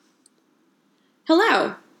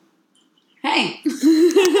Hello. Hey.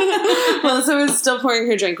 Melissa was still pouring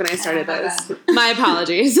her drink when I started this. My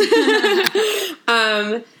apologies.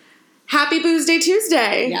 Happy Booze Day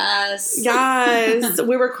Tuesday. Yes. Yes.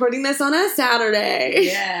 We're recording this on a Saturday.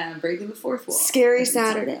 Yeah, breaking the fourth wall. Scary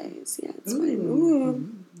Saturdays. Yeah, it's fine.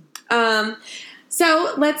 Ooh.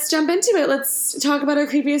 So let's jump into it. Let's talk about our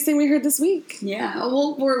creepiest thing we heard this week. Yeah.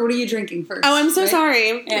 Well, what are you drinking first? Oh, I'm so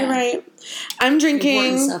sorry. Yeah. You're right. I'm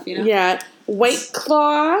drinking Stuff, you know? Yeah, White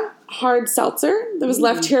Claw hard seltzer that was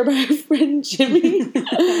left here by our friend Jimmy.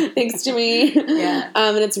 Thanks, Jimmy. Yeah.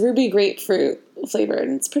 And it's ruby grapefruit flavored,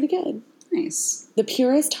 and it's pretty good. Nice. The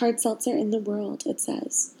purest hard seltzer in the world, it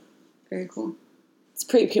says. Very cool. It's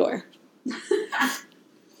pretty pure.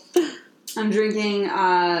 I'm drinking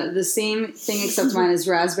the same thing except mine is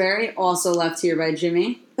raspberry, also left here by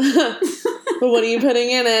Jimmy. But what are you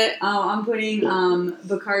putting in it? Oh, I'm putting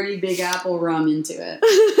Bacardi Big Apple rum into it.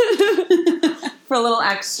 For a little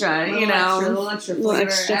extra, A little extra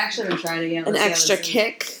flavor. I actually haven't tried it yet. An extra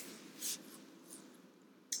kick.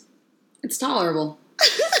 It's tolerable.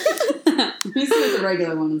 Let me see what the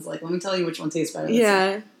regular one is like. Let me tell you which one tastes better.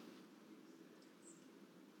 Yeah.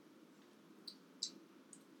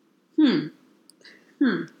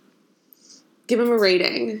 Give him a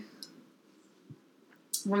rating.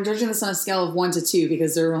 Well, I'm judging this on a scale of 1 to 2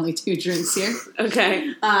 because there are only 2 drinks here.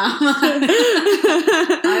 Okay. I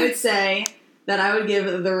would say that I would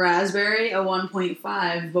give the raspberry a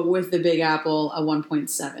 1.5, but with the Big Apple a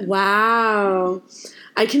 1.7. Wow.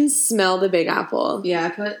 I can smell the Big Apple.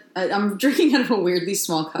 Yeah, I'm drinking out of a weirdly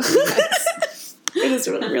small cup. It is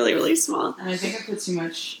really, really, really small. And I think I put too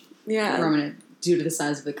much rum in it due to the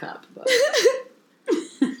size of the cup. But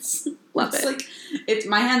Love it.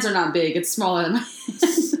 My hands are not big. It's smaller than my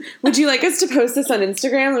hands. Would you like us to post this on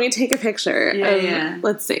Instagram? Let me take a picture. Yeah.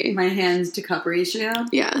 Let's see. My hands to cup ratio?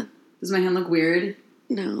 Yeah. Does my hand look weird?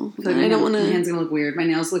 No. I don't want to. My hand's going to look weird. My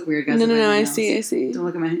nails look weird, guys. No. I see. Don't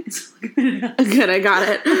look at my nails. Good, I got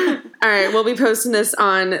it. All right, we'll be posting this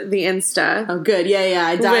on the Insta. Oh, good. Yeah.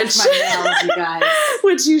 I dodged my nails, you guys.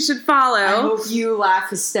 Which you should follow. I hope you laugh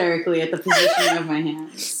hysterically at the positioning of my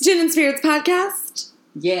hands. Gin and Spirits Podcast.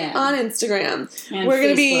 Yeah. On Instagram. And we're going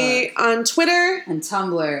to be on Twitter. And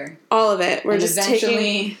Tumblr. All of it. We're just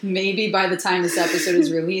eventually, maybe by the time this episode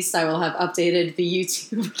is released, I will have updated the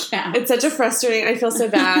YouTube account. It's such a frustrating... I feel so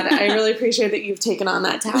bad. I really appreciate that you've taken on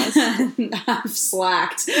that task. I've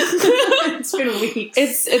slacked. It's been weeks.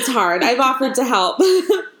 It's hard. I've offered to help.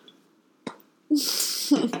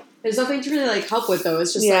 There's nothing to really help with, though.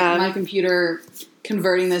 It's just my computer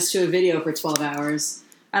converting this to a video for 12 hours.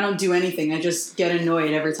 I don't do anything. I just get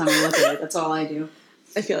annoyed every time I look at it. That's all I do.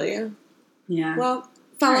 I feel you. Yeah. Well,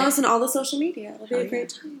 follow us on all the social media. It'll be a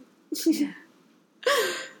great time. Yeah.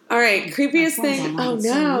 All right. Creepiest thing. Oh, no.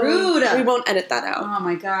 So rude. We won't edit that out. Oh,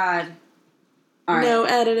 my God. All right. No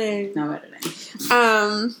editing. No editing.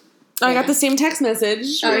 I got the same text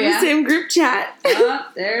message. We're in the same group chat. Oh,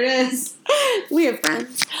 there it is. We have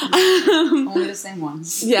friends. Only the same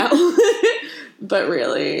ones. Yeah. But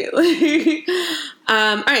really.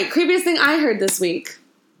 All right. Creepiest thing I heard this week.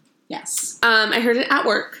 Yes. I heard it at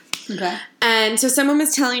work. Okay. And so someone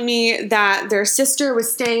was telling me that their sister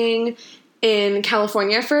was staying in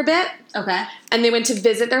California for a bit. Okay. And they went to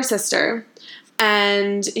visit their sister.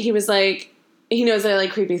 And he was like, he knows that I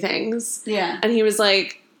like creepy things. Yeah. And he was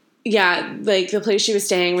like, yeah, the place she was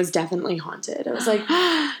staying was definitely haunted. I was like,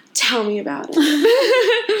 tell me about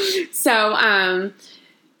it. So,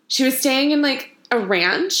 she was staying in a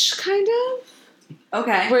ranch, kind of.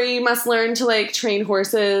 Okay. Where you must learn to train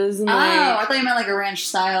horses. And, I thought you meant a ranch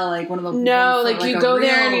style, one of the. No, you go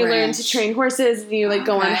there and you learn to train horses, and you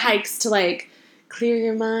go on hikes to clear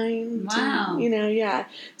your mind. Wow. And, yeah.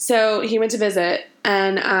 So he went to visit,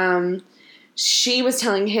 and she was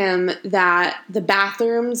telling him that the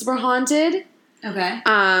bathrooms were haunted. Okay.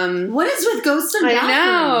 What is with ghosts and bathrooms? I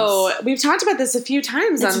know. We've talked about this a few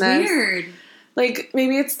times on this. It's weird.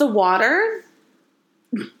 Maybe it's the water.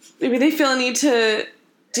 Maybe they feel a need to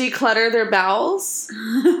declutter their bowels.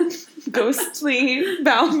 Ghostly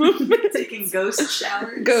bowel movements. Taking ghost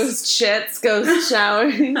showers. Ghost shits, ghost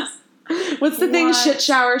showers. What's the thing? Shit,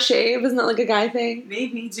 shower, shave? Isn't that a guy thing?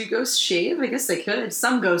 Maybe. Do ghosts shave? I guess they could.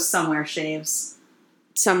 Some ghost somewhere shaves.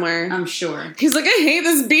 Somewhere. I'm sure. He's like, I hate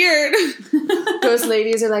this beard. Ghost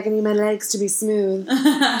ladies are like, I need my legs to be smooth.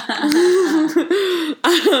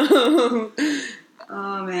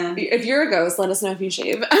 Oh, man. If you're a ghost, let us know if you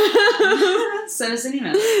shave. Send us an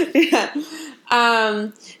email. Yeah.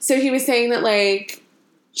 So he was saying that,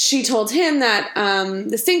 she told him that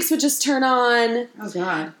the sinks would just turn on. Oh,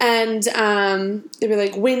 God. And there'd be,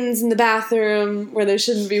 like, winds in the bathroom where there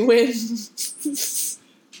shouldn't be winds.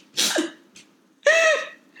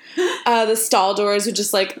 The stall doors would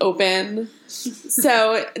just, like, open.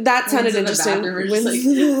 So that sounded interesting. Winds like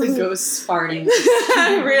the ghosts farting.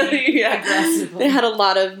 Really? Yeah. Aggressively. They had a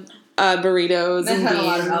lot of burritos. They had a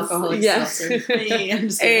lot of alcoholic seltzer.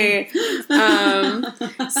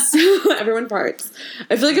 So everyone farts.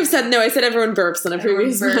 I feel like I said everyone burps on a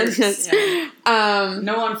previous podcast. Yeah.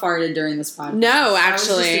 No one farted during this podcast. No,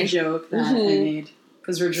 actually. That was just a joke that I made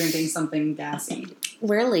because we're drinking something gassy.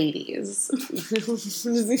 We're ladies.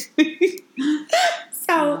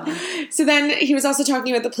 So then he was also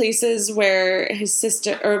talking about the places where his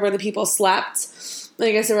sister, or where the people slept.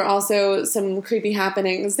 I guess there were also some creepy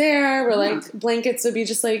happenings there where, like, blankets would be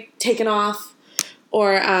just, like, taken off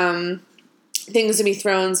or things would be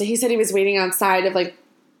thrown. So he said he was waiting outside of, like,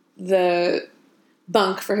 the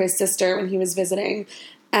bunk for his sister when he was visiting.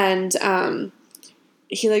 And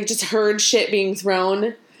he, like, just heard shit being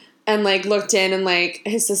thrown and, like, looked in and, like,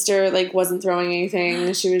 his sister, like, wasn't throwing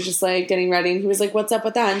anything. She was just, like, getting ready. And he was like, what's up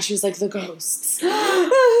with that? And she was like, the ghosts.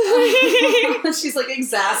 She's, like,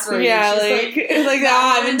 exasperated. Yeah, she's like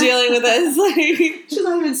I've been dealing with this. Like, she's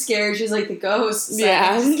not even scared. She's like, the ghosts.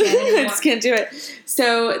 Yeah. I just can't do it.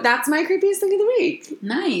 So that's my creepiest thing of the week.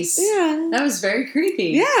 Nice. Yeah. That was very creepy.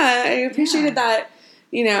 Yeah, I appreciated that,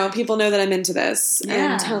 you know, people know that I'm into this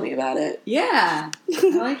and tell me about it. Yeah.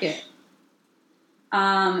 I like it.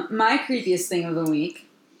 My creepiest thing of the week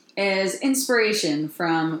is inspiration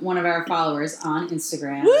from one of our followers on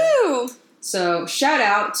Instagram. Woo! So shout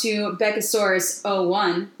out to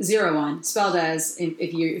Beccasaurus01, spelled as,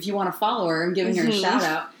 if you want to follow her, I'm giving her a shout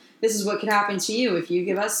out. This is what could happen to you if you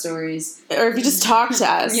give us stories. Or if you just talk to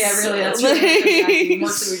us. Yeah, really, that's really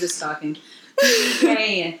mostly we're just talking.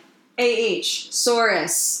 A-H,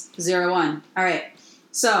 Saurus01. All right.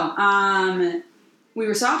 So, we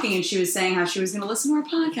were talking and she was saying how she was going to listen to our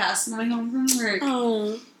podcast on the way home from work.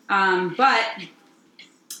 Oh. But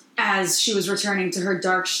as she was returning to her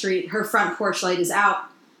dark street, her front porch light is out.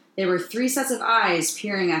 There were 3 sets of eyes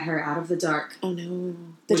peering at her out of the dark. Oh, no.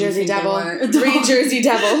 The Jersey Devil. 3 Jersey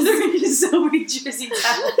Devils. There's so many Jersey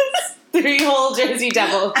Devils. 3 whole Jersey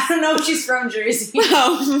Devils. I don't know if she's from Jersey.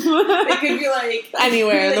 No. They could be like...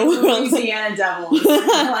 anywhere in the world. Louisiana Devils.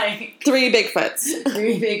 Like 3 Bigfoots.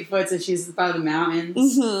 3 Bigfoots and she's by the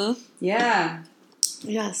mountains. Mm-hmm. Yeah.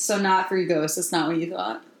 Yes. So not 3 ghosts. That's not what you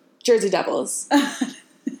thought. Jersey Devils.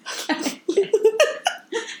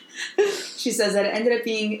 She says that it ended up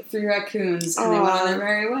being 3 raccoons and they went on their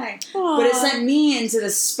merry way. Aww. But it sent me into the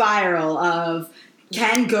spiral of,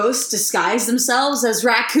 can ghosts disguise themselves as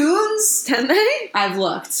raccoons? Can they? I've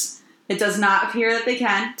looked. It does not appear that they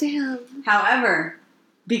can. Damn. However,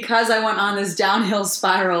 because I went on this downhill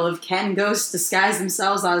spiral of can ghosts disguise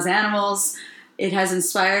themselves as animals, it has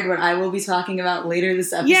inspired what I will be talking about later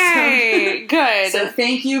this episode. Yay! Good. So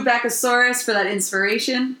thank you, Beccasaurus, for that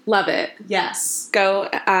inspiration. Love it. Yes. Go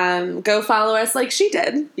follow us like she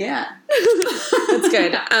did. Yeah. That's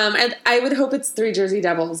good. And I would hope it's 3 Jersey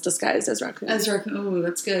Devils disguised as raccoons. Ooh,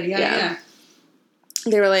 that's good. Yeah.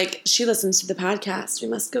 They were like, she listens to the podcast. We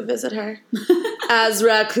must go visit her. As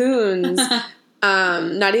raccoons.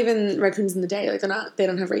 Not even raccoons in the day. Like, they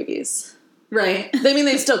don't have rabies. Right. I mean,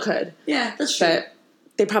 they still could. Yeah, that's true. But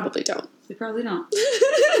they probably don't. They probably don't.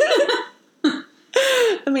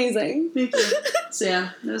 Amazing. Thank you. So yeah,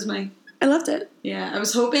 that was my... I loved it. Yeah, I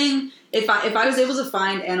was hoping if I was able to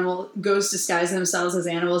find ghosts disguising themselves as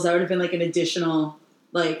animals, that would have been like an additional,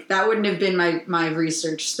 like, that wouldn't have been my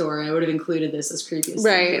research story. I would have included this as creepiest.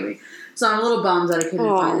 Right. So I'm a little bummed that I couldn't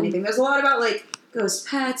find anything. There's a lot about, like, ghost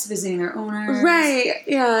pets visiting their owners. Right,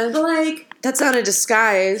 yeah. But, like... That's not a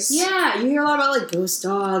disguise. Yeah, you hear a lot about, like, ghost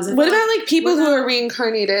dogs. What about, like, people who are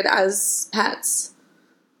reincarnated as pets?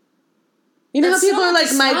 You know how people are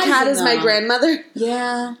like, my cat is my grandmother?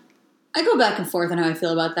 Yeah. I go back and forth on how I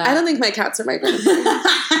feel about that. I don't think my cats are my grandmother.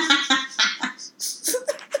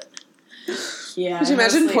 Yeah. Could you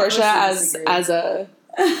imagine Portia as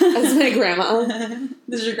my grandma?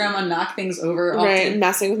 Does your grandma knock things over often? Right,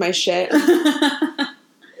 messing with my shit.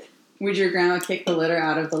 Would your grandma kick the litter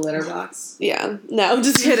out of the litter box? Yeah. No, I'm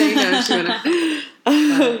just kidding. No, she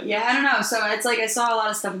wouldn't. Yeah, I don't know. So it's like I saw a lot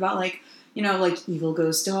of stuff about, like, you know, like evil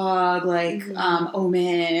ghost dog, like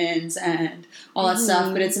omens and all that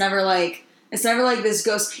stuff, but it's never like this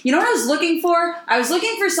ghost. You know what I was looking for? I was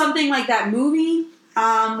looking for something like that movie.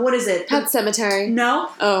 What is it? Pet Sematary. No.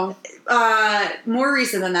 Oh. More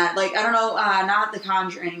recent than that. Like, I don't know, not The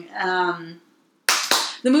Conjuring.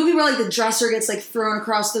 The movie where, like, the dresser gets, like, thrown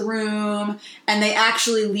across the room, and they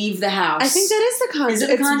actually leave the house. I think that is The Conjuring. Is it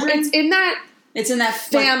The Conjuring? It's in that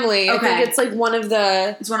family. Like, okay. I think it's, like, one of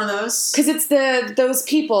the... It's one of those? Because it's those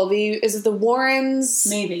people. Is it the Warrens?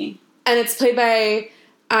 Maybe. And it's played by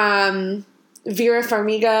Vera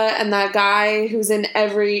Farmiga and that guy who's in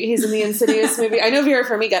he's in the Insidious movie. I know Vera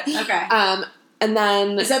Farmiga. Okay. And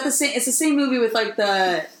then... Is that the same... It's the same movie with, like,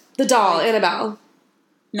 the doll, Annabelle.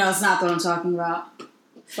 No, it's not what I'm talking about.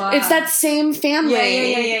 Fuck. It's that same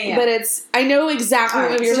family. Yeah. But it's... I know exactly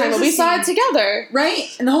what you're talking about. We saw it together. Right?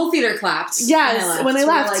 And the whole theater clapped. Yes, when they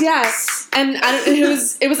left, like, yes. And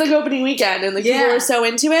it was like opening weekend, and like people were so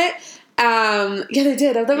into it. Yeah, they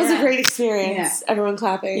did. That was a great experience. Yeah. Everyone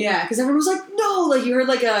clapping. Yeah, because everyone was like, no! Like, you heard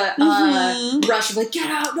like a rush of like, get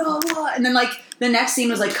out, no, what? And then like, the next scene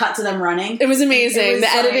was like cut to them running. It was amazing. The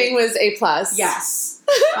editing was A+. Yes.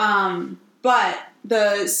 But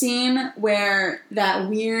the scene where that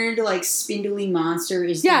weird, like, spindly monster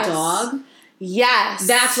is the dog. Yes.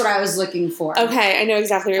 That's what I was looking for. Okay, I know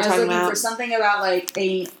exactly what you're talking about. I was looking for something about, like,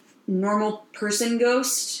 a normal person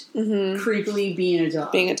ghost creepily being a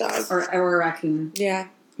dog. Being a dog. Or a raccoon. Yeah.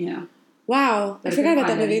 Yeah. Wow. I forgot about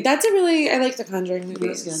that movie. I like the Conjuring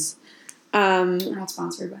movies. That's good. We're not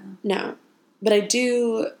sponsored by them. No. But I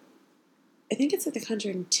think it's like The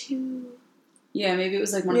Conjuring 2. Yeah, maybe it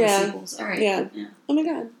was like one of the sequels. All right. Yeah. Oh my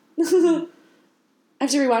god. I have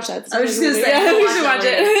to rewatch that. I was just going to say. Yeah, we should watch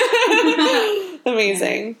it.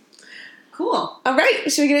 Amazing. Yeah. Cool. All right.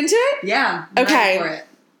 Should we get into it? Yeah. Okay. For it.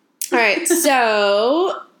 All right.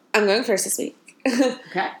 So, I'm going first this week.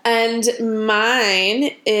 Okay. And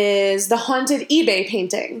mine is the haunted eBay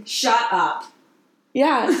painting. Shut up.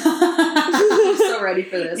 Yeah. I'm so ready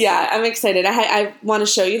for this. Yeah, I'm excited. I want to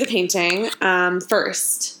show you the painting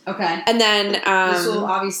first. Okay. And then... this will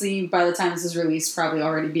obviously, by the time this is released, probably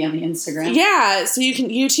already be on the Instagram. Yeah, so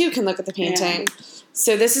you too can look at the painting. Yeah.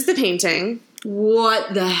 So this is the painting.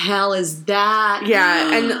 What the hell is that?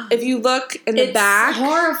 Yeah, and if you look in the back... It's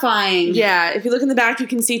horrifying. Yeah, if you look in the back, you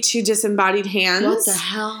can see two disembodied hands. What the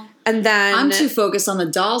hell? And then... I'm too focused on the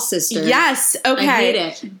doll sister. Yes, okay. I hate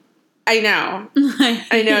it. I know.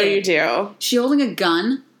 I know you do. She holding a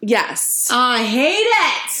gun? Yes. Oh, I hate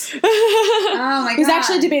it! Oh my god. There's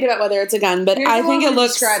actually a debate about whether it's a gun, but I think it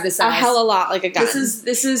looks a hell of a lot like a gun.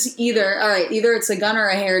 This is either it's a gun or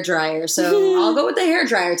a hairdryer. So I'll go with the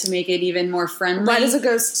hairdryer to make it even more friendly. Why does a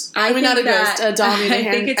ghost? A doll need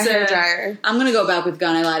a hairdryer. I'm gonna go back with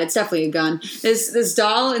gun. I lied. It's definitely a gun. This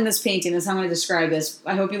doll in this painting. This is how I'm gonna describe this.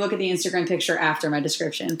 I hope you look at the Instagram picture after my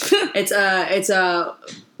description. It's a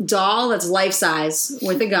doll that's life size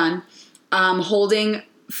with a gun, holding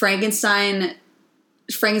Frankenstein's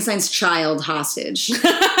child hostage.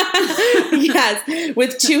 Yes,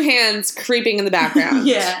 with two hands creeping in the background.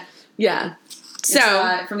 Yeah. So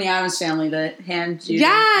from the Addams Family, the hand Judy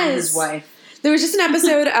and his wife. There was just an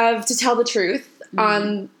episode of To Tell the Truth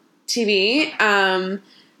on TV,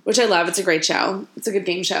 which I love. It's a great show. It's a good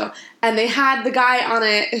game show, and they had the guy on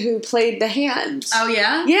it who played the hand. Oh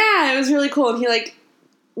yeah, yeah, it was really cool, and he like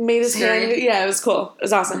made his hand. Yeah, it was cool. It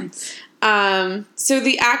was awesome. Nice. So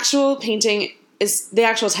the actual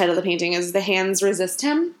title of the painting is The Hands Resist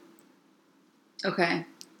Him. Okay.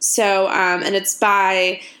 So, and it's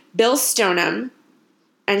by Bill Stoneham,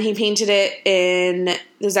 and he painted it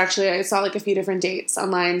I saw like a few different dates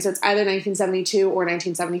online, so it's either 1972 or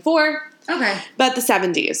 1974. Okay. But the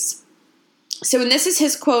 70s. So, and this is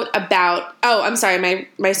his quote about, I'm sorry,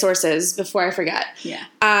 my sources, before I forget. Yeah.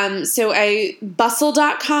 So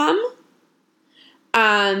bustle.com.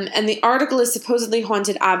 And the article is supposedly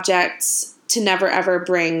haunted objects to never ever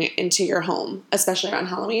bring into your home, especially around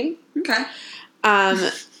Halloween. Okay.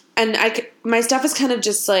 And my stuff is kind of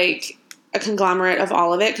just like a conglomerate of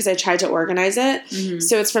all of it because I tried to organize it. Mm-hmm.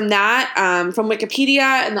 So it's from that, from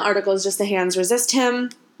Wikipedia, and the article is just The Hands Resist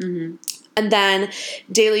Him. Mm-hmm. And then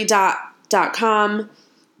daily.com.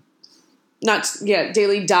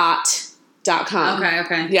 daily.com.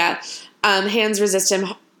 Okay. Yeah. Hands Resist Him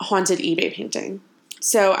haunted eBay painting.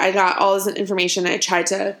 So I got all this information. I tried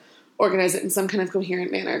to organize it in some kind of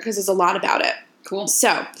coherent manner because there's a lot about it. Cool.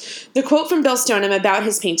 So the quote from Bill Stoneham about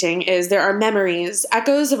his painting is, "There are memories,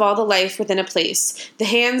 echoes of all the life within a place. The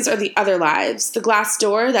hands are the other lives. The glass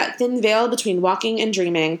door, that thin veil between walking and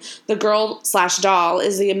dreaming. The girl/doll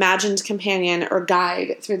is the imagined companion or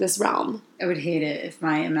guide through this realm." I would hate it if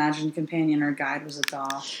my imagined companion or guide was a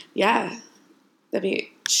doll. Yeah. That'd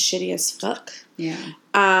be shitty as fuck. Yeah.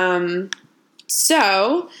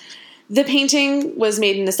 So, the painting was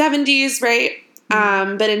made in the 70s, right?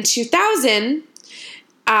 But in 2000,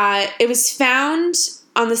 it was found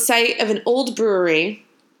on the site of an old brewery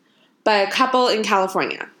by a couple in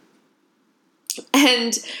California.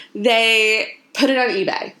 And they put it on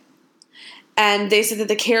eBay. And they said that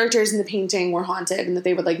the characters in the painting were haunted and that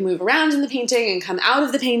they would, like, move around in the painting and come out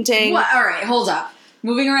of the painting. What? All right, hold up.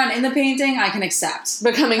 Moving around in the painting, I can accept.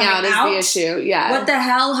 But coming out is the issue, yeah. What the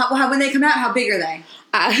hell? How, when they come out, how big are they?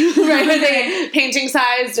 Right, are they painting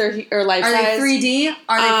sized or life sized? Are they 3D?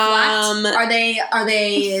 Are they flat? Are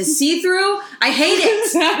they see through? I hate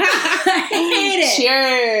it. I hate it.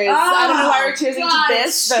 Cheers. Oh, I don't know why we're cheering to this.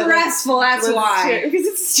 It's stressful. That's why. Because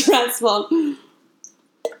it's stressful.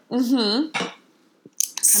 Mm-hmm.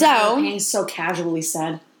 So, painting so casually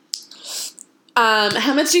said.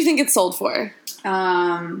 How much do you think it's sold for?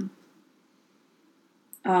 Oh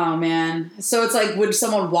man. So it's like, would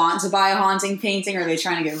someone want to buy a haunting painting, or are they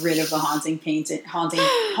trying to get rid of the haunted painting?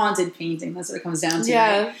 That's what it comes down to.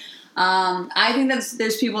 Yeah. Right? I think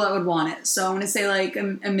there's people that would want it. So I'm going to say like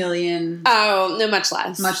a million. Oh, no, much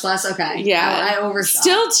less. Much less? Okay. Yeah. I overshot.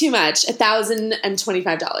 Still too much.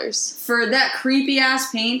 $1,025. For that creepy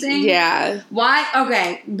ass painting? Yeah. Why?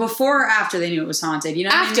 Okay. Before or after they knew it was haunted? You know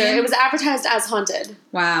what after. I mean? It was advertised as haunted.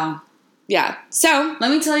 Wow. Yeah. So. Let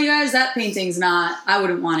me tell you guys, that painting's not, I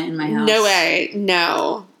wouldn't want it in my house. No way.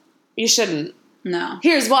 No. You shouldn't. No.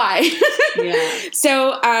 Here's why. Yeah.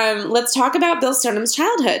 So, let's talk about Bill Stoneham's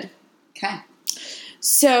childhood. Okay.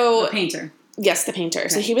 So. The painter. Yes, the painter. Okay.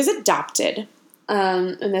 So he was adopted.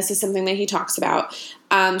 And this is something that he talks about.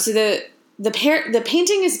 So the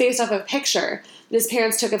painting is based off of a picture that his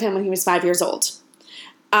parents took of him when he was 5 years old.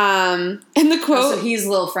 And the quote. So he's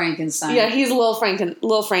Little Frankenstein. Yeah, he's Little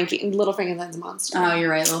Frankenstein's monster. Oh, you're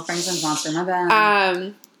right. Little Frankenstein's monster. My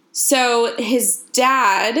bad. So his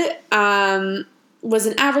dad, was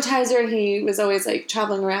an advertiser, and he was always like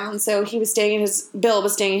traveling around. So Bill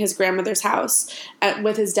was staying in his grandmother's house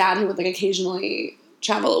with his dad, who would like occasionally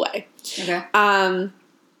travel away. Okay. And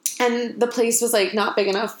the place was like not big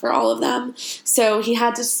enough for all of them. So he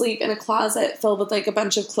had to sleep in a closet filled with like a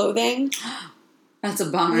bunch of clothing. That's a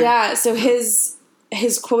bummer. Yeah, so his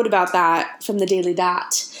quote about that from the Daily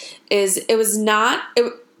Dot is, it was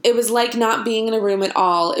like not being in a room at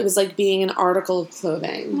all. It was like being an article of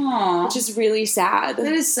clothing. Aww. Which is really sad.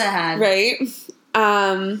 That is sad. Right?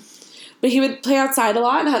 But he would play outside a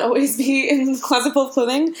lot and not always be in the closet full of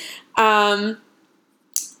clothing. And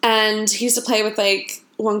he used to play with like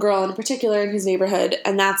one girl in particular in his neighborhood,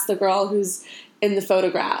 and that's the girl who's in the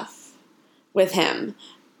photograph with him.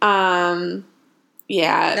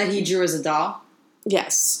 Yeah. That he drew as a doll?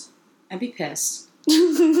 Yes. I'd be pissed.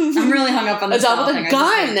 I'm really hung up on this doll with a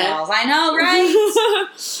gun. I know, right?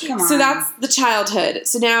 Come on. So that's the childhood.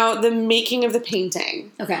 So now the making of the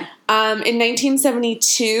painting. Okay. In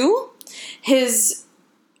 1972, his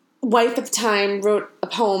wife at the time wrote a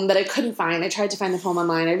poem that I couldn't find. I tried to find the poem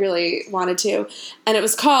online. I really wanted to. And it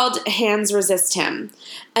was called Hands Resist Him.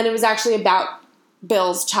 And it was actually about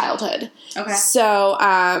Bill's childhood. Okay. So,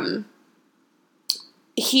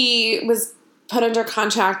 he was put under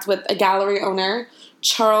contract with a gallery owner,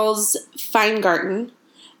 Charles Feingarten,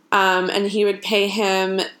 and he would pay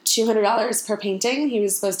him $200 per painting. He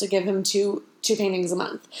was supposed to give him two paintings a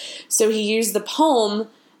month. So he used the poem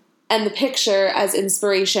and the picture as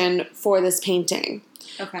inspiration for this painting.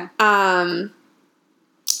 Okay.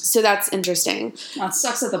 So that's interesting. Well, it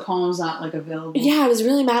sucks that the poem's not like available. Yeah, I was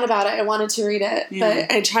really mad about it. I wanted to read it,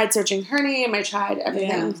 but I tried searching her name. I tried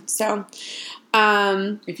everything. Yeah. So,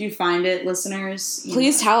 if you find it, listeners,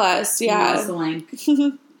 please tell us. Yeah, email us the link.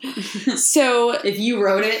 So, if you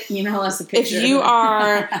wrote it, email us the picture. If you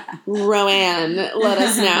are Roanne, let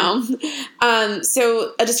us know.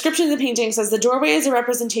 So, a description of the painting says, the doorway is a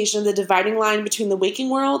representation of the dividing line between the waking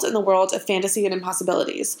world and the world of fantasy and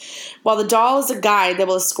impossibilities. While the doll is a guide that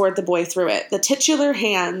will escort the boy through it, the titular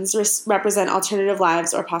hands represent alternative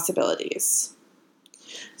lives or possibilities.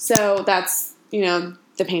 So, that's,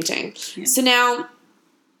 the painting. Yeah. So now,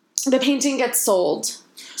 the painting gets sold.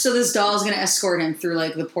 So this doll is going to escort him through,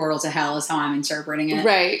 like, the portal to hell is how I'm interpreting it.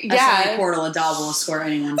 Right, That's the portal a doll will escort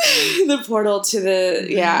anyone through. The portal to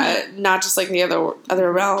the, not just, like, the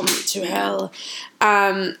other realm to hell.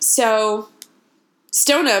 So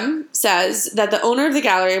Stoneham says that the owner of the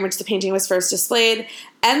gallery in which the painting was first displayed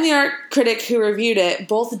and the art critic who reviewed it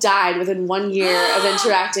both died within 1 year of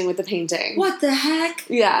interacting with the painting. What the heck?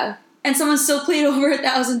 Yeah. And someone still paid over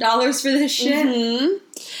 $1,000 for this shit?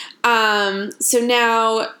 Mm-hmm. So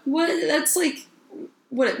now... What? That's like...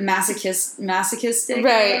 What, masochistic?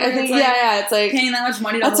 Right. I think, it's like... Paying that much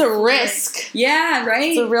money to... That's a risk. Yeah,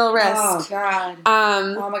 right? It's a real risk. Oh, God.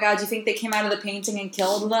 Oh, my God. Do you think they came out of the painting and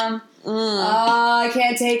killed them? Oh, I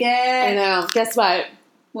can't take it. I know. Guess what?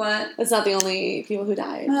 What? That's not the only people who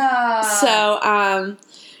died. So,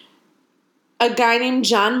 a guy named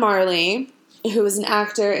John Marley, who was an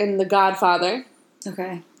actor in The Godfather.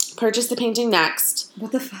 Okay. Purchased the painting next.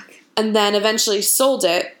 What the fuck? And then eventually sold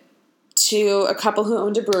it to a couple who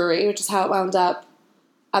owned a brewery, which is how it wound up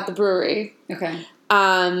at the brewery. Okay.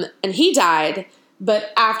 And he died,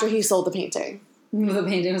 but after he sold the painting. The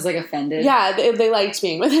painting was, like, offended? Yeah, they liked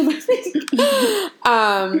being with him, I think.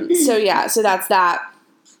 So that's that.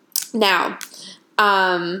 Now,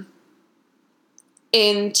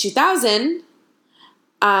 in 2000,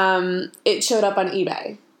 it showed up on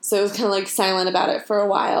eBay. So it was kind of, like, silent about it for a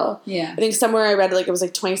while. Yeah. I think somewhere I read, like, it was,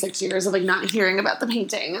 like, 26 years of, like, not hearing about the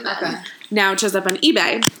painting. And then now it shows up on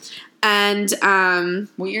eBay. And,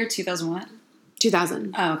 what year? 2000 what?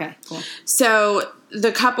 2000. Oh, okay. Cool. So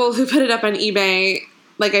the couple who put it up on eBay,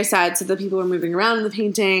 like I said, so the people were moving around in the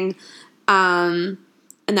painting, and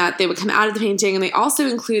that they would come out of the painting. And they also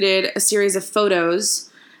included a series of photos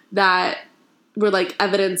that were, like,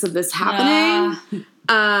 evidence of this happening.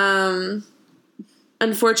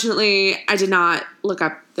 Unfortunately, I did not look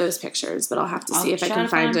up those pictures, but I'll have to see if I can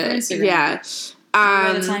find it. Yeah.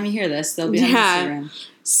 By the time you hear this, they'll be on Instagram.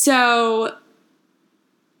 So,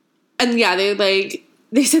 and yeah, they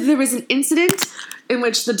said there was an incident in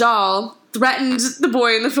which the doll threatened the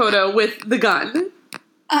boy in the photo with the gun.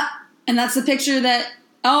 And that's the picture that,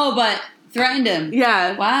 but threatened him.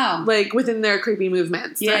 Yeah. Wow. Like, within their creepy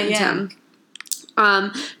movements. Threatened him.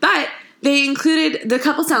 But the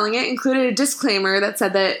couple selling it included a disclaimer that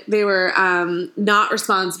said that they were not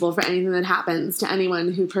responsible for anything that happens to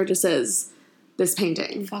anyone who purchases this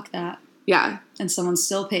painting. Fuck that. Yeah. And someone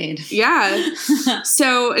still paid. Yeah.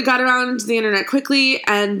 So it got around the internet quickly,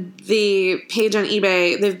 and the page on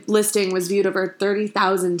eBay, the listing was viewed over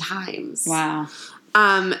 30,000 times. Wow.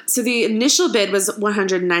 So the initial bid was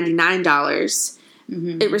 $199.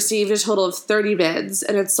 Mm-hmm. It received a total of 30 bids,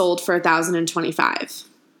 and it sold for $1,025.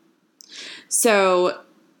 So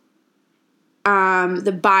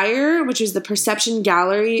the buyer, which was the Perception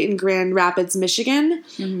Gallery in Grand Rapids, Michigan,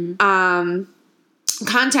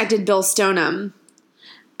 contacted Bill Stoneham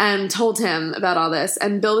and told him about all this.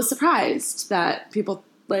 And Bill was surprised that people,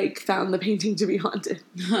 like, found the painting to be haunted.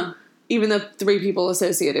 Even though 3 people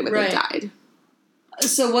associated with it died.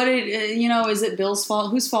 So what did, is it Bill's fault?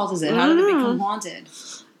 Whose fault is it? How did it become haunted?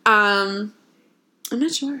 I'm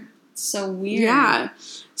not sure. So weird. Yeah.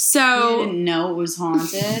 So he didn't know it was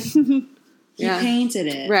haunted. He painted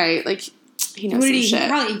it. Right. Like, he knows some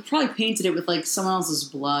shit. He probably painted it with, like, someone else's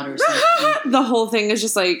blood or something. The whole thing is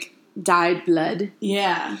just, like, dyed blood.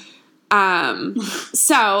 Yeah.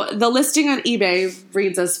 So the listing on eBay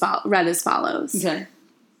read as follows. Okay.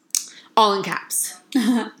 All in caps.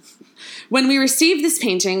 When we received this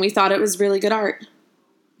painting, we thought it was really good art.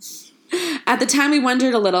 At the time, we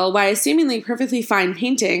wondered a little why a seemingly perfectly fine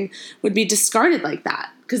painting would be discarded like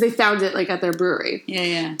that, because they found it, like, at their brewery.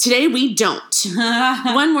 Yeah. Today, we don't.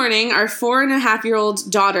 One morning, our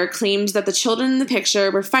 4.5-year-old daughter claimed that the children in the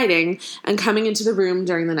picture were fighting and coming into the room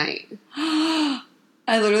during the night. I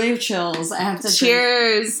literally have chills. I have to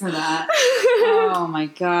cheers for that. Oh my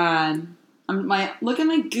god! Look at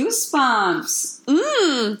my goosebumps.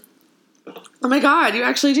 Oh my god, you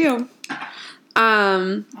actually do.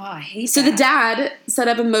 I hate so that. The dad set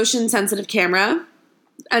up a motion sensitive camera,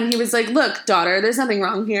 and he was like, "Look, daughter, there's nothing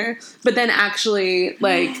wrong here," but then actually,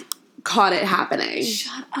 like, caught it happening.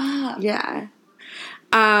 Shut up. Yeah.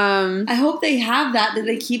 I hope they have that. Did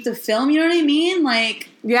they keep the film? You know what I mean? Like,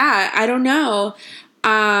 yeah, I don't know.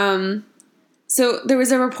 So there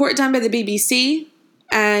was a report done by the BBC,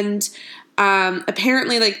 and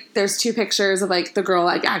apparently, like, there's 2 pictures of, like, the girl,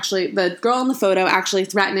 like, actually, the girl in the photo actually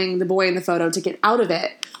threatening the boy in the photo to get out of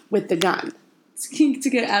it with the gun. To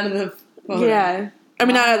get out of the photo. Yeah. I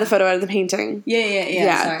mean, not out of the photo, out of the painting.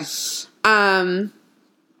 Yeah. Sorry.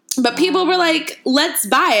 But people were like, let's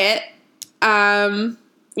buy it, Wow.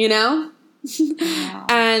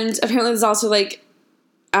 And apparently there's also, like,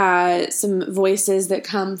 some voices that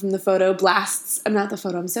come from the photo, blasts. I'm not the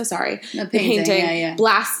photo. I'm so sorry. The painting. Yeah.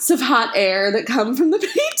 Blasts of hot air that come from the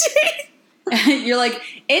painting. You're like,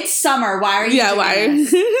 it's summer. Why are you? Why?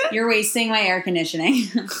 This? You're wasting my air conditioning.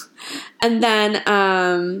 And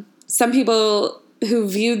then some people who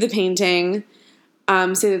viewed the painting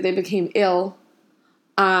say that they became ill,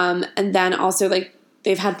 and then also, like,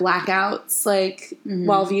 they've had blackouts, like,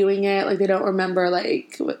 while viewing it. Like, they don't remember,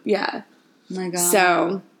 like, yeah. Oh my god.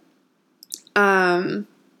 So,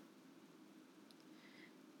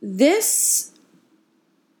 this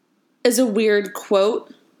is a weird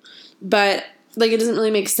quote, but, like, it doesn't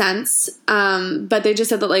really make sense. But they just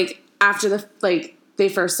said that, like, after they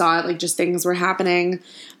first saw it, like, just things were happening.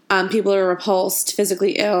 People are repulsed,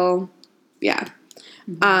 physically ill. Yeah.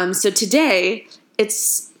 Mm-hmm. So today,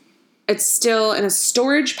 it's still in a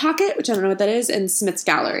storage pocket, which I don't know what that is, in Smith's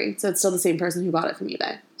gallery. So it's still the same person who bought it from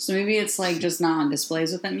eBay. So maybe it's like just not on display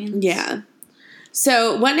is what that means? Yeah.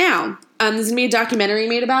 So what now? There's going to be a documentary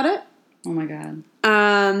made about it. Oh my God.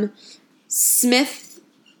 Smith,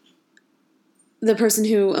 the person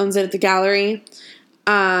who owns it at the gallery,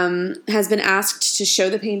 has been asked to show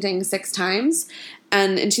the painting 6 times.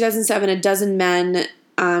 And in 2007, a dozen men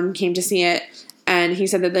came to see it. And he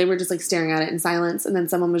said that they were just like staring at it in silence. And then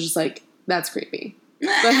someone was just like, that's creepy.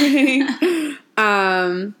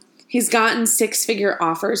 He's gotten 6-figure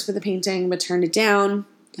offers for the painting, but turned it down.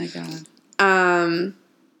 My God.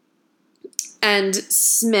 And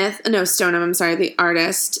Stoneham, I'm sorry, the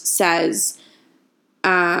artist says,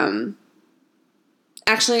 actually,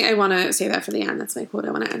 I want to say that for the end. That's my quote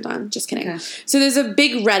I want to end on. Just kidding. Okay. So there's a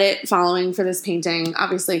big Reddit following for this painting,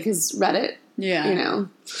 obviously, because Reddit, you know.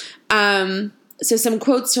 So some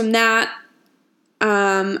quotes from that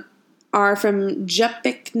are from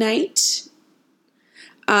Jupik Knight.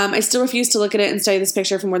 I still refuse to look at it and study this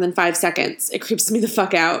picture for more than 5 seconds. It creeps me the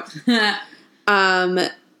fuck out.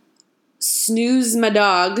 Snooze My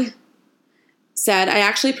Dog said, I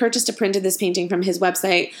actually purchased a print of this painting from his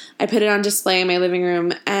website. I put it on display in my living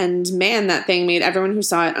room, and man, that thing made everyone who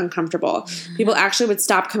saw it uncomfortable. People actually would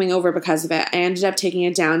stop coming over because of it. I ended up taking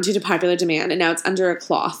it down due to popular demand, and now it's under a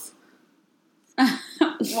cloth.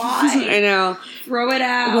 Why? I know. Throw it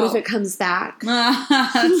out. What if it comes back?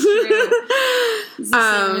 That's true. This is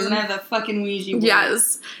the same reason I have that fucking Ouija board.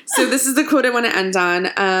 Yes. So this is the quote I want to end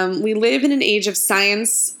on. We live in an age of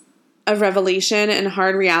science, of revelation, and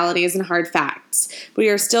hard realities and hard facts. We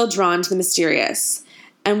are still drawn to the mysterious.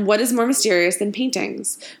 And what is more mysterious than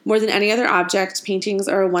paintings? More than any other object, paintings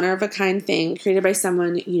are a one-of-a-kind thing created by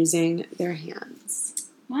someone using their hands.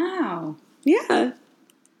 Wow. Yeah.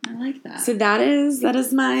 I like that. So that is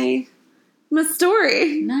my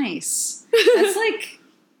story. Nice. That's like,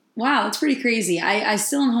 wow, that's pretty crazy. I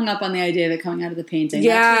still am hung up on the idea of it coming out of the painting.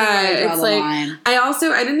 Yeah, it's like line.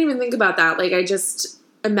 I didn't even think about that. Like, I just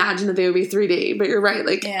imagined that they would be 3D, but you're right.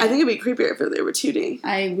 Like, I think it'd be creepier if they were 2D.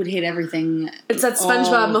 I would hate everything. It's that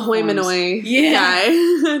SpongeBob Mahoy Manoy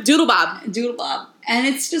guy. Doodle Bob. And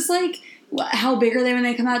it's just like, how big are they when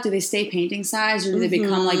they come out? Do they stay painting size, or do they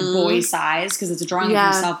become like boy size because it's a drawing of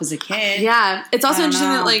himself as a kid? Yeah, it's also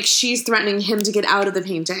interesting that like she's threatening him to get out of the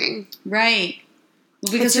painting, right?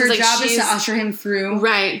 Well, because her job is to usher him through,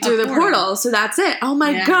 through the portal. So that's it. Oh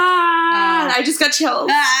my god! I just got chills.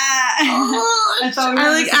 I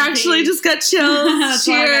like actually just got chills.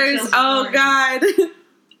 Cheers! Oh god.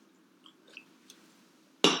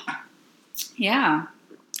 Yeah.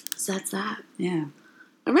 So that's that. Yeah.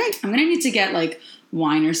 All right. I'm going to need to get, like,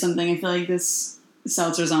 wine or something. I feel like this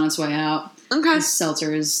seltzer's on its way out. Okay. This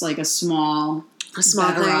seltzer is, like, a small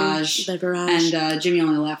beverage. And Jimmy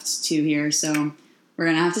only left 2 here, so we're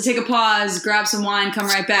going to have to take a pause, grab some wine, come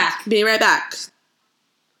right back. Be right back.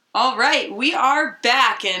 All right. We are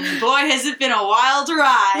back, and boy, has it been a wild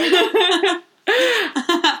ride.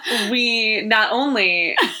 We not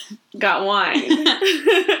only got wine...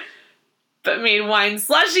 but made wine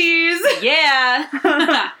slushies. Yeah.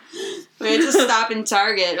 We had to stop in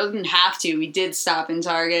Target. We didn't have to. We did stop in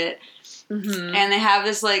Target. Mm-hmm. And they have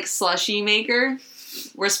this, like, slushie maker.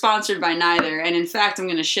 We're sponsored by neither. And, in fact, I'm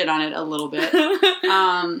going to shit on it a little bit.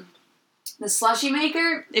 The slushie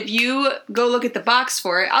maker, if you go look at the box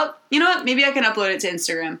for it, you know what? Maybe I can upload it to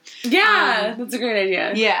Instagram. Yeah, that's a great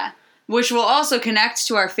idea. Yeah. Which will also connect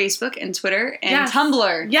to our Facebook and Twitter and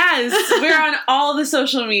Tumblr. Yes, we're on all the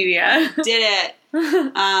social media. Did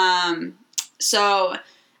it. So,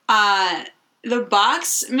 the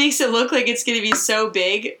box makes it look like it's going to be so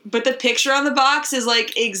big, but the picture on the box is,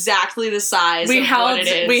 like, exactly the size of what it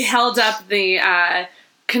is. We held up the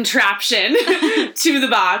contraption to the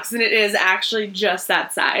box, and it is actually just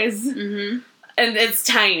that size. Mm-hmm. And it's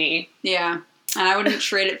tiny. Yeah. And I wouldn't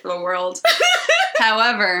trade it for the world.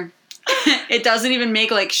 However... It doesn't even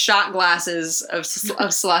make, like, shot glasses of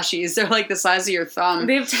slushies. They're, like, the size of your thumb.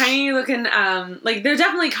 They have tiny looking, like, they're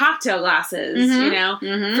definitely cocktail glasses, you know,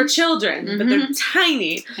 for children, but they're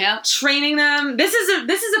tiny. Yep. Training them. This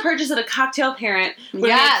is a purchase that a cocktail parent would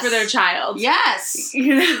make for their child. Yes.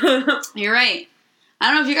 You know? You're right. I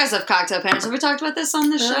don't know if you guys have cocktail parents. Have we talked about this on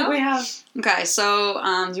this show? We have. Okay, so do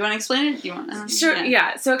you want to explain it? Sure,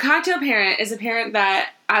 yeah. So a cocktail parent is a parent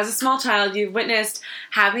that, as a small child, you've witnessed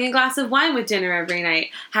having a glass of wine with dinner every night,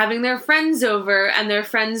 having their friends over and their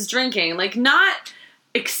friends drinking. Like, not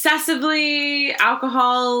excessively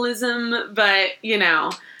alcoholism, but, you know.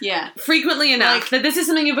 Yeah. Frequently enough that this is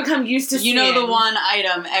something you become used to seeing. You know the one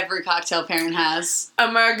item every cocktail parent has. A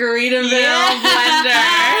Margaritaville blender.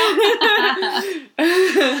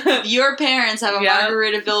 your parents have a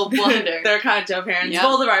Margaritaville blender. They're Conto parents. Yep.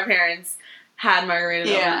 Both of our parents had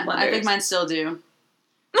Margaritaville blenders. I think mine still do.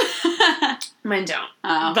 Mine don't.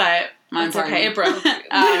 Oh. But mine's okay. It broke.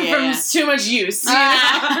 From too much use. You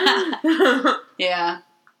know? Yeah.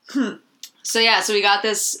 So we got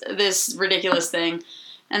this ridiculous thing.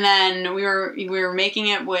 And then we were making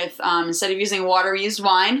it with, instead of using water, we used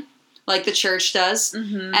wine, like the church does.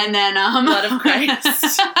 Mm-hmm. And then... Blood of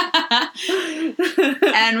Christ.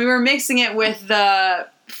 And we were mixing it with the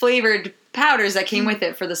flavored powders that came with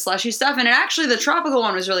it for the slushy stuff. And actually, the tropical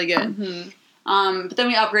one was really good. Mm-hmm. But then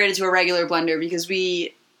we upgraded to a regular blender because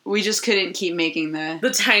we just couldn't keep making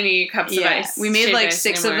the tiny cups of ice. We made like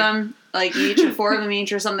 6 of them, like each, or 4 of them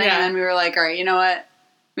each or something. And then we were like, all right, you know what?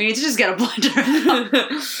 We need to just get a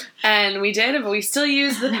blender. And we did, but we still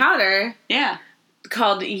use the powder. Yeah.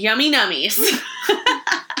 Called Yummy Nummies.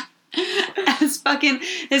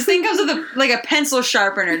 This thing comes with a pencil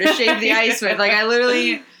sharpener to shape the ice with. Like, I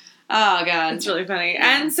literally... Oh, God. It's really funny.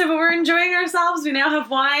 Yeah. And so, but we're enjoying ourselves. We now have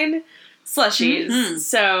wine slushies. Mm-hmm.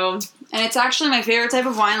 So... And it's actually my favorite type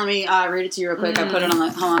of wine. Let me read it to you real quick. I put it on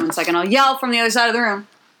the... Hold on 1 second. I'll yell from the other side of the room.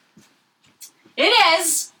 It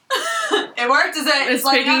is... It worked, is it? It's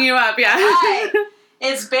picking you up, yeah. Hi.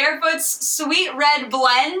 It's Barefoot's Sweet Red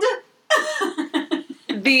Blend.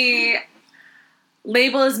 The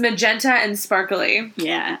label is magenta and sparkly.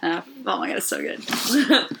 Yeah. Oh my God, it's so good.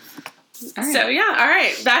 All right. So, yeah. All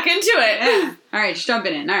right. Back into it. Yeah. All right. Just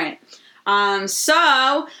jumping in. All right.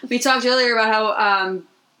 So, we talked earlier about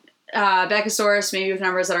how Beccasaurus, maybe with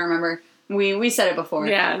numbers I don't remember. We said it before.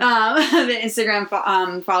 Yeah. The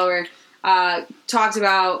Instagram follower talked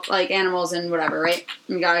about, like, animals and whatever, right?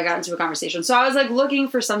 We got into a conversation. So, I was, like, looking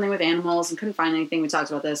for something with animals and couldn't find anything. We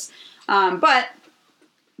talked about this. But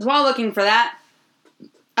while looking for that,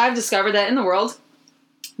 I've discovered that in the world,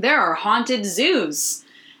 there are haunted zoos.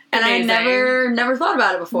 And amazing. I never thought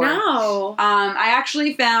about it before. No. I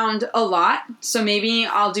actually found a lot, so maybe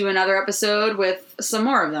I'll do another episode with some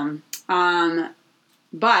more of them.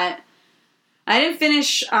 But I didn't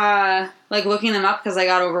finish, looking them up because I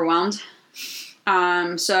got overwhelmed.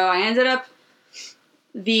 So I ended up,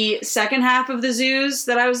 the second half of the zoos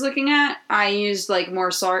that I was looking at, I used,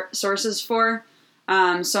 more sources for.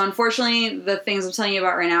 So unfortunately, the things I'm telling you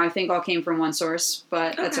about right now, I think all came from one source,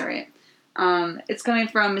 but that's all right. It's coming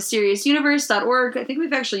from mysteriousnorse.org. I think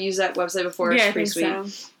we've actually used that website before. Yeah, it's pretty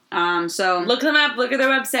sweet. So look them up. Look at their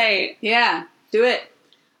website. Yeah, do it.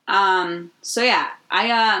 I'm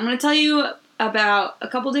going to tell you about a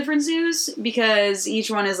couple different zoos because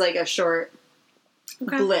each one is like a short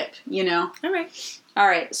blip, you know? All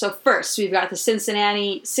right. So first, we've got the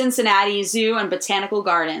Cincinnati Zoo and Botanical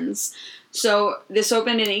Gardens. So this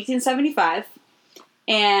opened in 1875,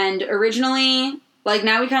 and originally,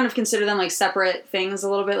 now we kind of consider them separate things a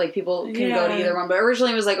little bit. Like people can go to either one, but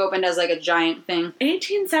originally it was opened as a giant thing.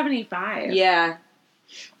 1875. Yeah.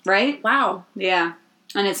 Right? Wow. Yeah.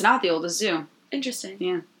 And it's not the oldest zoo. Interesting.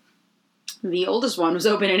 Yeah. The oldest one was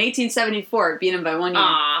opened in 1874, beat him by 1 year.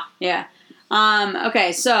 Aww. Yeah.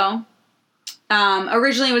 Okay, so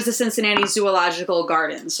originally it was the Cincinnati Zoological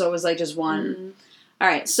Gardens, so it was just one. Mm. All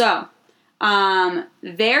right, so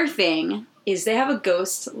their thing is they have a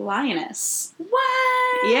ghost lioness.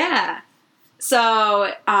 What? Yeah.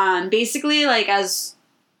 So basically, as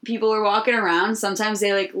people are walking around, sometimes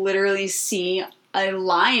they literally see a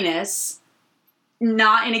lioness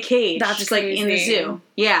not in a cage. That's just crazy. In the zoo.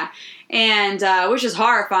 Yeah. And which is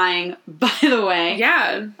horrifying, by the way.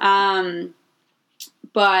 Yeah.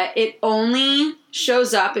 But it only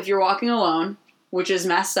shows up if you're walking alone, which is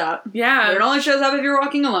messed up. Yeah. But it only shows up if you're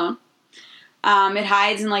walking alone. It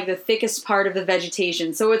hides in the thickest part of the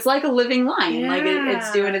vegetation. So it's like a living lion. Yeah.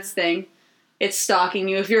 It's doing its thing. It's stalking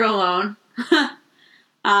you if you're alone.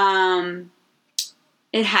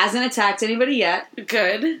 It hasn't attacked anybody yet.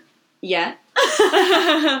 Good. Yet.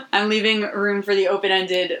 I'm leaving room for the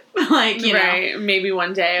open-ended, right. Maybe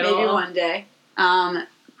one day. Maybe one day.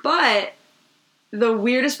 But the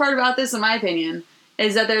weirdest part about this, in my opinion,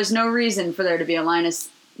 is that there's no reason for there to be a lioness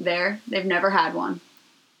there. They've never had one.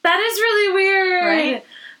 That is really weird. Right?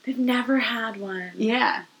 They've never had one.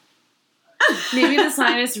 Yeah. Maybe this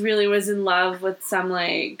lioness really was in love with some,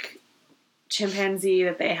 chimpanzee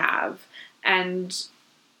that they have, and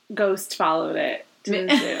ghost followed it to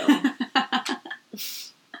the zoo.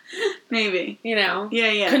 Maybe. You know?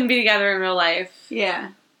 Yeah. Couldn't be together in real life. Yeah.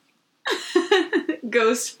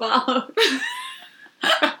 Ghost followed.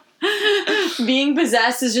 Being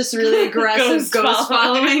possessed is just really aggressive ghost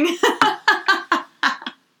following.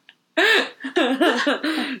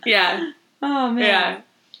 Yeah. Oh, man.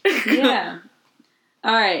 Yeah. Yeah.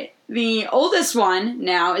 All right. The oldest one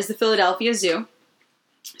now is the Philadelphia Zoo.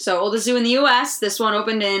 So, oldest zoo in the U.S. This one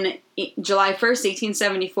opened in July 1st,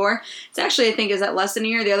 1874. It's actually, I think, is that less than a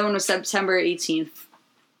year? The other one was September 18th.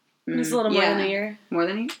 It's a little more than a year. More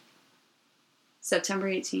than a year? September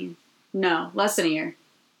 18th. No, less than a year.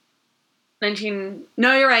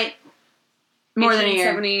 No, you're right. More than a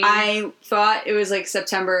year. I thought it was like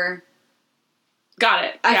September. Got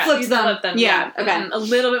it. I flipped them. Yeah. Okay. A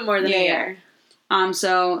little bit more than a year.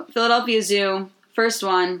 So Philadelphia Zoo, first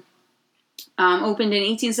one, opened in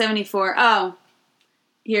 1874. Oh,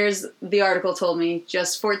 here's the article told me,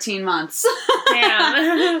 just 14 months.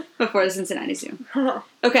 Damn. Before the Cincinnati Zoo.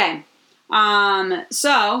 Okay.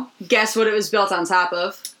 So, guess what it was built on top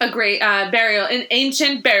of? An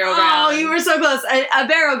ancient burial ground. Oh, you were so close. A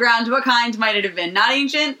burial ground, what kind might it have been? Not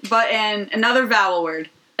ancient, but another vowel word.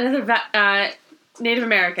 Native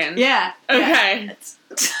American. Yeah. Okay. Yeah.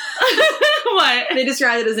 What? They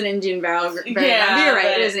described it as an Indian vowel ground. Yeah. You're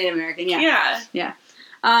right, it is Native American, yeah. Yeah. Yeah.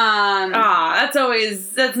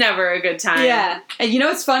 That's never a good time. Yeah. And you know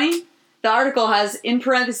what's funny? The article has, in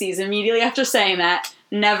parentheses, immediately after saying that,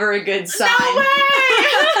 never a good sign. No way!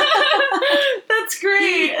 That's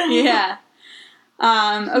great. Yeah.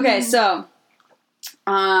 Okay, so,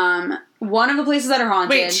 one of the places that are haunted.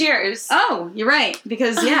 Wait, cheers. Oh, you're right.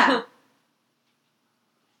 Because, yeah.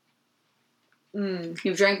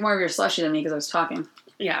 You've drank more of your slushie than me because I was talking.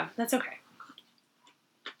 Yeah, that's okay.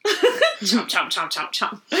 Chomp, chomp, chomp, chomp,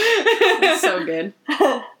 chomp. So good.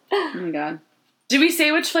 Oh my god. Did we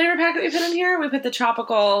say which flavor pack that we put in here? We put the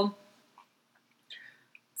tropical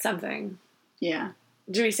something. Yeah.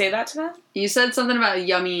 Did we say that to them? You said something about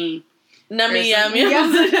yummy. Nummy yummy.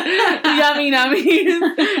 Yummy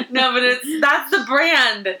nummy. No, but that's the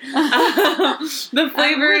brand. The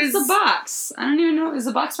flavor is the box. I don't even know. Is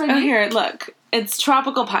the box by me? Oh, here, look. It's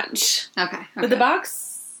tropical punch. Okay. But the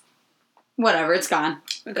box? Whatever, it's gone.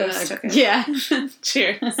 Okay. Yeah.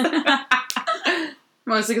 Cheers.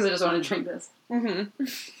 Mostly because I just want to drink this. Mm-hmm.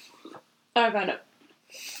 Oh, I found it.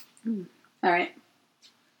 All right.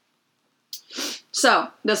 So,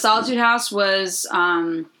 the Solitude House was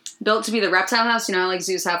built to be the reptile house. You know how, like,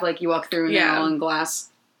 zoos have, like, you walk through and they're all in glass.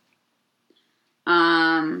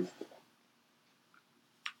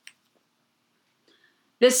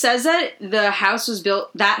 This says that that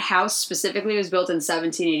house specifically was built in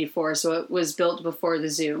 1784, so it was built before the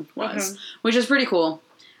zoo was, which is pretty cool.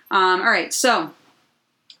 All right, so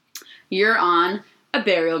you're on a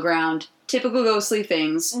burial ground, typical ghostly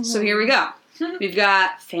things. Mm-hmm. So here we go. We've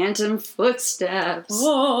got phantom footsteps,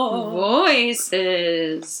 voices,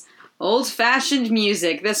 old-fashioned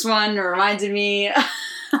music. This one reminded me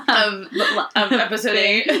of episode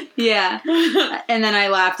 8. Yeah. And then I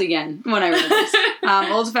laughed again when I read this.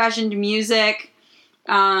 Old-fashioned music.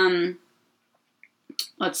 Let's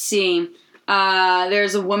see.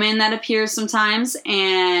 There's a woman that appears sometimes,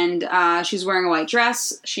 and she's wearing a white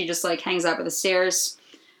dress. She just, like, hangs out by the stairs.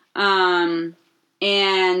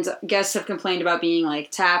 And guests have complained about being,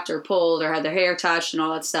 like, tapped or pulled or had their hair touched and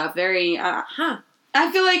all that stuff. Very, I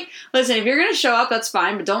feel like, listen, if you're going to show up, that's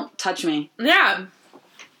fine, but don't touch me. Yeah.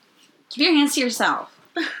 Keep your hands to yourself.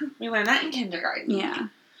 We learned that in kindergarten. Yeah.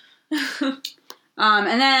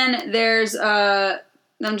 And then there's, I'm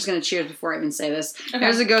just going to cheers before I even say this. Okay.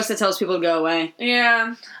 There's a ghost that tells people to go away.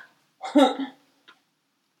 Yeah.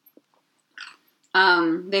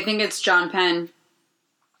 They think it's John Penn,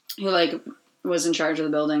 who, like, was in charge of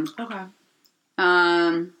the building. Okay.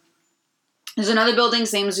 There's another building,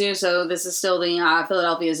 same zoo, so this is still the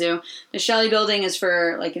Philadelphia Zoo. The Shelley building is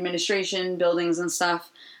for, like, administration buildings and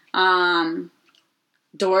stuff.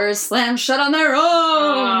 Doors slam shut on their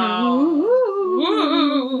own.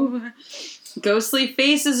 Ooh. Ghostly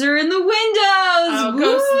faces are in the windows. Oh,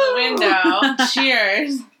 ghosts in the window.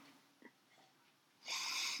 Cheers.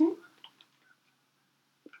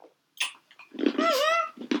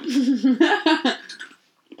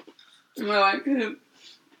 Well, I could.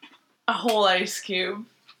 A whole ice cube.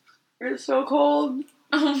 It's so cold.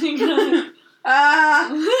 Oh my god.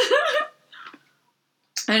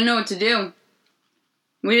 I didn't know what to do.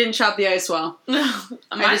 We didn't chop the ice well.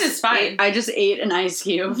 Mine is fine. I just ate an ice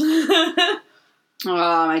cube.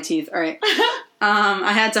 Oh, my teeth. All right.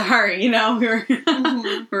 I had to hurry. You know, we're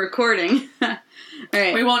recording. All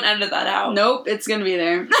right. We won't edit that out. Nope, it's gonna be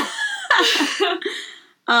there.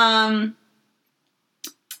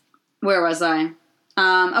 Where was I?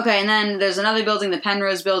 Okay, and then there's another building, the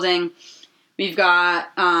Penrose building. We've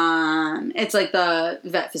got it's like the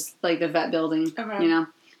vet building. Okay. You know.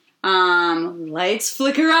 Lights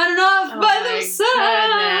flicker on and off by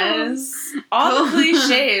themselves. Goodness. All the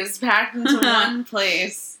cliches packed into one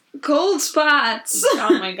place. Cold spots.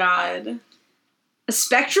 Oh my god. A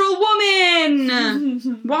spectral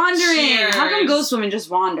woman wandering. Cheers. How come ghost women just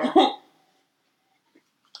wander?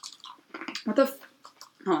 What the?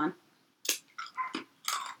 Hold on.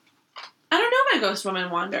 I don't know why ghost women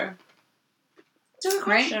wander. It's a good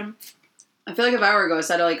question. Right? I feel like if I were a ghost,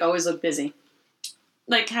 I'd like always look busy.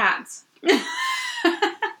 Like cats.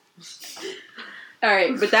 All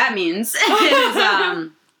right, but that means is I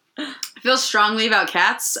feel strongly about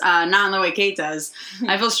cats, not in the way Kate does.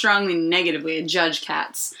 I feel strongly negatively. I judge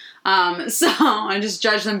cats. So I just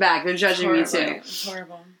judge them back. They're judging me too. It's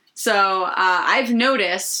horrible. So I've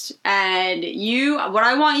noticed, and what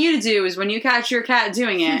I want you to do is when you catch your cat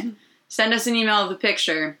doing it, send us an email of the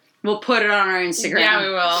picture. We'll put it on our Instagram. Yeah,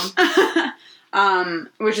 we will.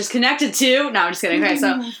 Which is connected to... No, I'm just kidding. Okay,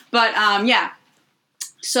 so... But, yeah.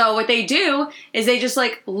 So what they do is they just,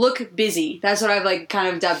 like, look busy. That's what I've, like,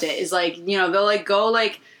 kind of dubbed it. Is, like, you know, they'll, like, go,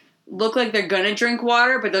 like... Look like they're gonna drink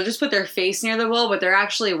water, but they'll just put their face near the bowl, but they're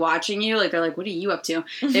actually watching you. Like, they're like, what are you up to?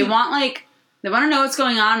 They want, like... They want to know what's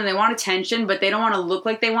going on, and they want attention, but they don't want to look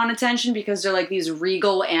like they want attention because they're, like, these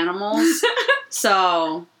regal animals.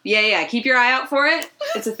 So, yeah, keep your eye out for it.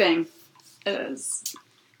 It's a thing. It is.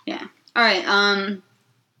 Yeah. All right,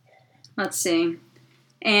 let's see.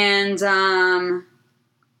 And,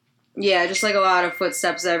 yeah, just, like, a lot of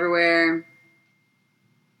footsteps everywhere.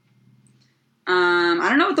 I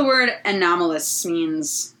don't know what the word anomalous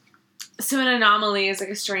means. So an anomaly is, like,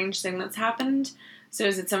 a strange thing that's happened. So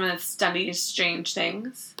is it someone that studies strange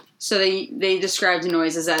things? So they described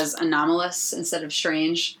noises as anomalous instead of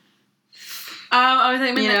strange. Oh, I was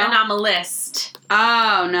thinking like anomalist.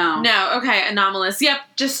 Oh, no. No, okay, anomalous. Yep,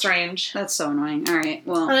 just strange. That's so annoying. All right,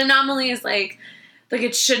 well. An anomaly is like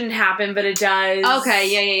it shouldn't happen, but it does.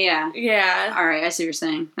 Okay, yeah. Yeah. All right, I see what you're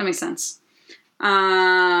saying. That makes sense.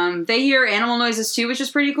 They hear animal noises too, which is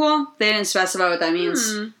pretty cool. They didn't specify what that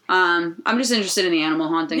means. I'm just interested in the animal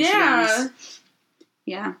hauntings, to be honest.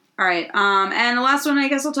 Yeah. All right. And the last one I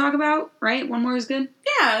guess I'll talk about, right? One more is good?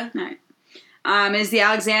 Yeah. All right. Is the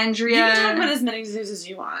Alexandria... You can talk about as many zoos as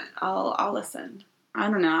you want. I'll listen. I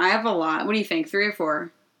don't know. I have a lot. What do you think? 3 or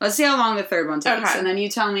 4? Let's see how long the third one takes. Okay. And then you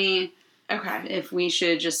tell me if we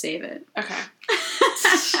should just save it. Okay.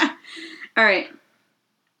 All right.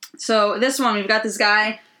 So this one, we've got this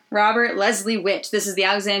guy, Robert Leslie Witt. This is the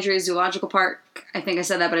Alexandria Zoological Park. I think I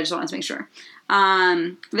said that, but I just wanted to make sure.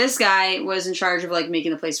 This guy was in charge of, like,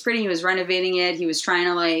 making the place pretty. He was renovating it. He was trying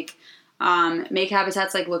to, like, make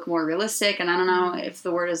habitats, like, look more realistic. And I don't know if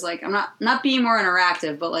the word is, like, I'm not being more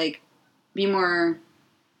interactive, but, like, be more...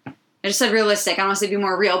 I just said realistic. I don't want to say be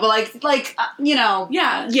more real, but, like, you know.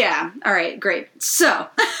 Yeah. Yeah. All right, great. So,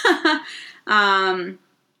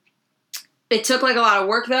 it took, like, a lot of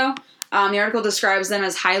work, though. The article describes them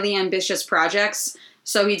as highly ambitious projects.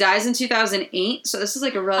 So he dies in 2008. So this is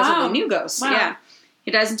like a relatively new ghost. Wow. Yeah. He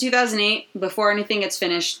dies in 2008 before anything gets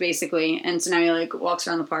finished, basically. And so now he, like, walks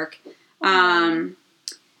around the park.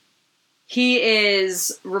 He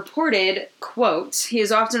is reported, quote, he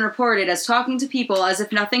is often reported as talking to people as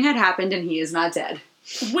if nothing had happened and he is not dead.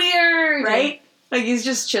 Weird. Right? Like, he's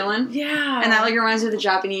just chilling. Yeah. And that, like, reminds me of the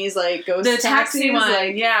Japanese, like, ghost the taxi one.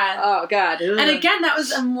 Like, yeah. Oh, God. Ugh. And again, that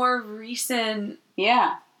was a more recent...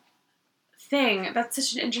 Yeah. Thing. That's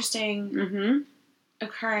such an interesting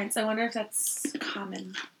occurrence. I wonder if that's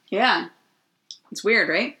common. Yeah. It's weird,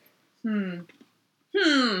 right?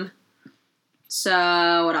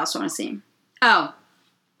 So, what else do I want to see? Oh.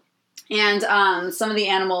 And some of the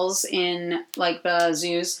animals in, like, the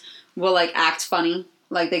zoos will, like, act funny.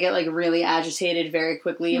 Like, they get, like, really agitated very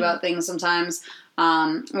quickly about things sometimes.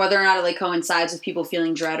 Whether or not it, like, coincides with people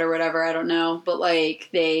feeling dread or whatever, I don't know. But, like,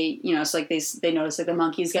 they, you know, it's like they notice, like, the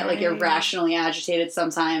monkeys get, like, irrationally agitated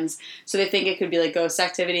sometimes. So they think it could be, like, ghost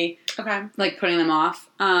activity. Okay. Like, putting them off.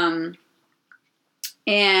 And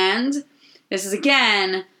this is,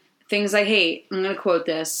 again, things I hate. I'm going to quote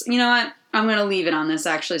this. You know what? I'm going to leave it on this,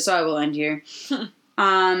 actually, so I will end here.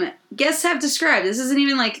 Guests have described, this isn't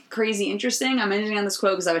even, like, crazy interesting. I'm ending on this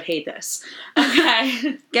quote because I would hate this.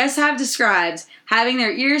 Okay. Guests have described having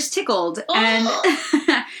their ears tickled,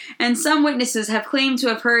 and some witnesses have claimed to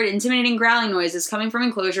have heard intimidating growling noises coming from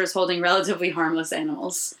enclosures holding relatively harmless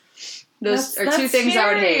animals. Those are two things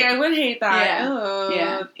I would hate. I would hate that. Yeah. Oh,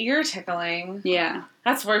 yeah. Ear tickling. Yeah.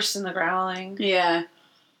 That's worse than the growling. Yeah.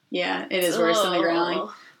 Yeah, it is worse than the growling.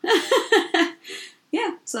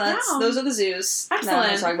 Yeah, so those are the zoos that I'm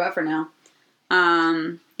going to talk about for now.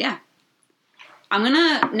 Yeah.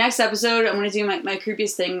 next episode, I'm going to do my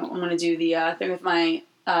creepiest thing. I'm going to do the thing with my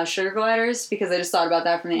sugar gliders because I just thought about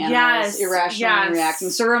that from the animals irrationally reacting.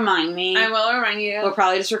 So remind me. I will remind you. We'll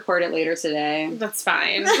probably just record it later today. That's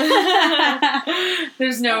fine.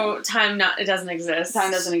 There's no time. It doesn't exist.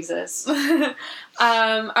 Time doesn't exist. All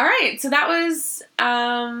right. So that was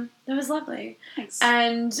lovely. Thanks.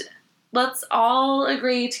 And let's all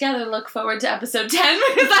agree together. Look forward to episode 10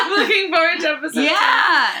 because I'm looking forward to episode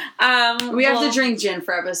 10. We have to drink gin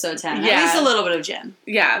for episode 10. Yeah. At least a little bit of gin.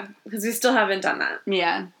 Yeah, because we still haven't done that.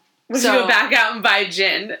 Yeah. We should go back out and buy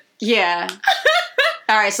gin. Yeah.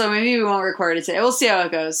 All right, so maybe we won't record it today. We'll see how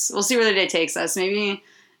it goes. We'll see where the day takes us. Maybe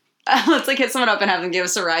let's hit someone up and have them give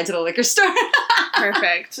us a ride to the liquor store.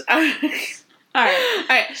 Perfect. All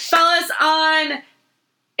right. Follow us on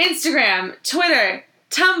Instagram, Twitter,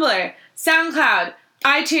 Tumblr, SoundCloud,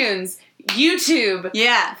 iTunes, YouTube,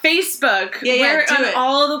 Facebook. We're on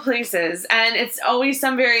all the places, and it's always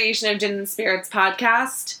some variation of Gin and Spirits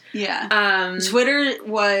podcast. Yeah. Twitter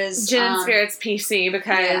was Gin and Spirits PC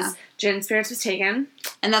because Gin and Spirits was taken,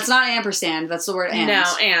 and that's not ampersand. That's the word and. No,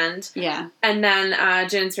 and and then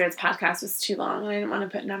Gin and Spirits podcast was too long. I didn't want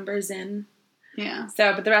to put numbers in. Yeah.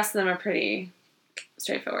 So, but the rest of them are pretty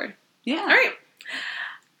straightforward. Yeah. All right.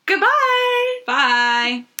 Goodbye.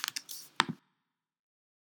 Bye.